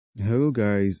Hello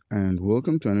guys, and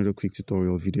welcome to another quick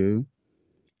tutorial video.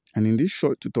 And in this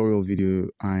short tutorial video,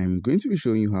 I'm going to be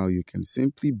showing you how you can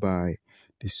simply buy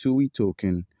the SUI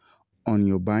token on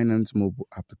your Binance mobile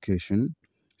application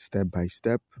step by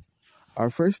step. Our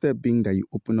first step being that you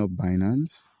open up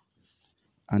Binance,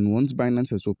 and once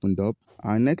Binance has opened up,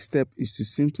 our next step is to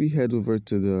simply head over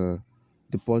to the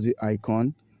deposit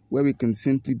icon where we can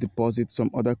simply deposit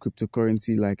some other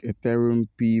cryptocurrency like Ethereum,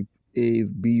 PEEP,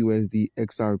 AVE, BUSD,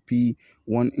 XRP,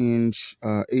 1inch,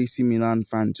 AC Milan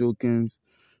fan tokens.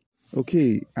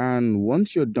 Okay, and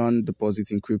once you're done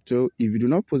depositing crypto, if you do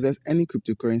not possess any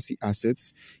cryptocurrency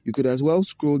assets, you could as well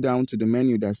scroll down to the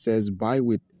menu that says buy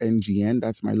with NGN,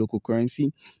 that's my local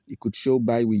currency. It could show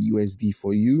buy with USD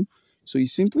for you. So you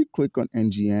simply click on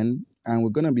NGN, and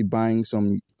we're going to be buying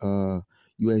some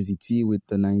USDT with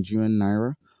the Nigerian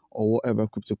Naira or whatever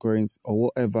cryptocurrency or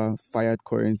whatever fiat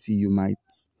currency you might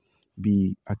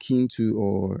be akin to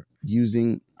or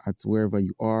using at wherever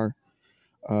you are.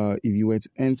 If you were to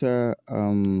enter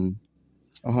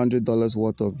 $100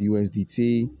 worth of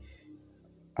USDT,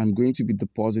 I'm going to be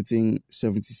depositing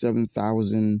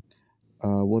 77,000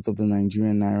 worth of the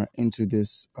Nigerian Naira into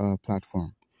this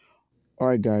platform. All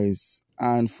right, guys.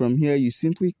 And from here, you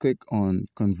simply click on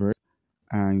convert,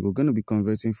 and we're going to be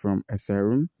converting from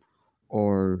Ethereum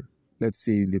or let's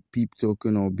say the PEEP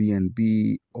token or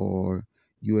BNB or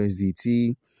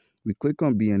USDT. We click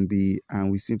on BNB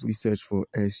and we simply search for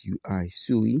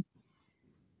SUI,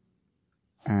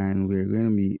 and we're going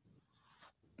to be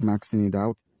maxing it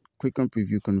out. Click on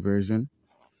preview conversion,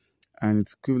 and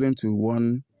it's equivalent to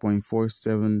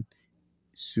 1.47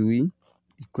 SUI. You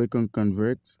click on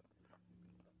convert,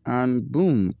 and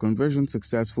boom, conversion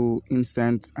successful,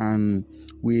 instant, and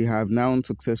we have now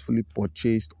successfully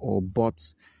purchased or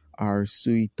bought our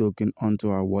SUI token onto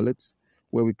our wallet,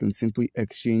 where we can simply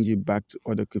exchange it back to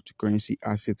other cryptocurrency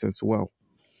assets as well.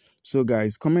 So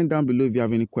guys, comment down below if you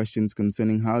have any questions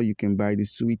concerning how you can buy the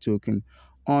SUI token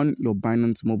on your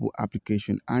Binance mobile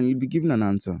application, and you'll be given an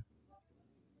answer.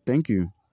 Thank you.